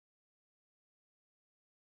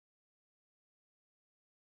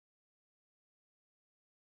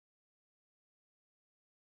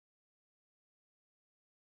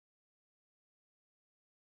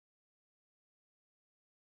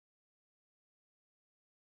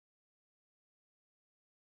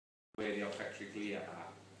where the olfactory glia are.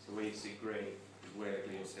 So where you see green is where the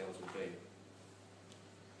glial cells will be.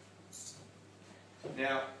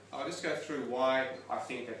 Now, I'll just go through why I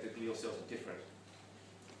think that the glial cells are different.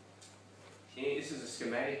 This is a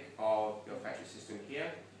schematic of the olfactory system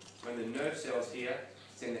here. When the nerve cells here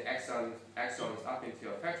send the axons up into the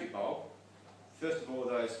olfactory bulb, first of all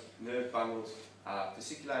those nerve bundles are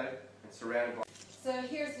fasciculated and surrounded by... So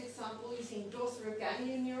here's an example using dorsal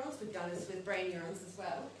ganglion neurons. We've done this with brain neurons as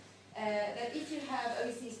well. That if you have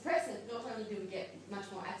OECs present, not only do we get much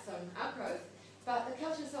more axon outgrowth, but the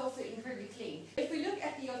culture is also incredibly clean. If we look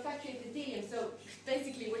at the olfactory epithelium, so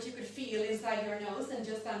basically what you could feel inside your nose and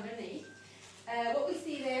just underneath, what we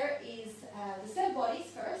see there is the cell bodies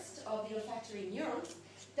first of the olfactory neurons,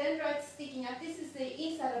 then right sticking up, this is the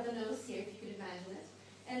inside of the nose here, if you could imagine it.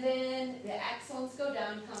 And then the axons go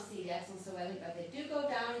down, you can't see the axons so well, but they do go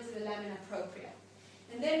down into the lamina propria.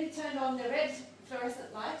 And then we turn on the red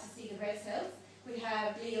fluorescent light to see the red cells. We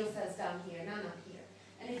have glial cells down here, none up here.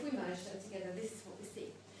 And if we merge them together, this is what we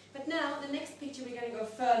see. But now, the next picture, we're going to go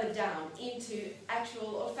further down into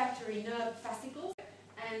actual olfactory nerve fascicles.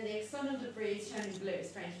 And the external debris is shown in blue,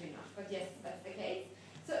 strangely enough, but yes, that's the case.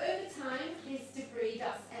 So over time, this debris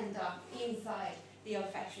does end up inside the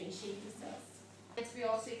olfactory ensheathing cells.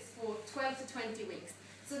 XBR6 for 12 to 20 weeks.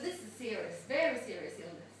 So this is serious, very serious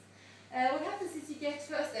illness. What happens is you get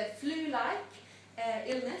first a flu-like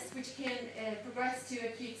illness, which can progress to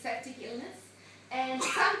acute septic illness. And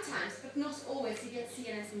sometimes, but not always, you get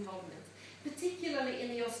CNS involvement. Particularly in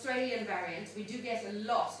the Australian variant, we do get a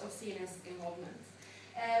lot of CNS involvement.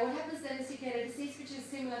 What happens then is you get a disease which is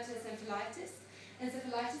similar to encephalitis, and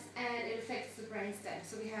it affects the brainstem.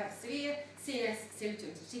 So we have severe CNS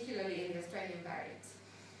symptoms, particularly in the Australian variant.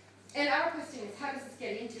 And our question is, how does this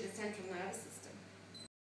get into the central nervous system?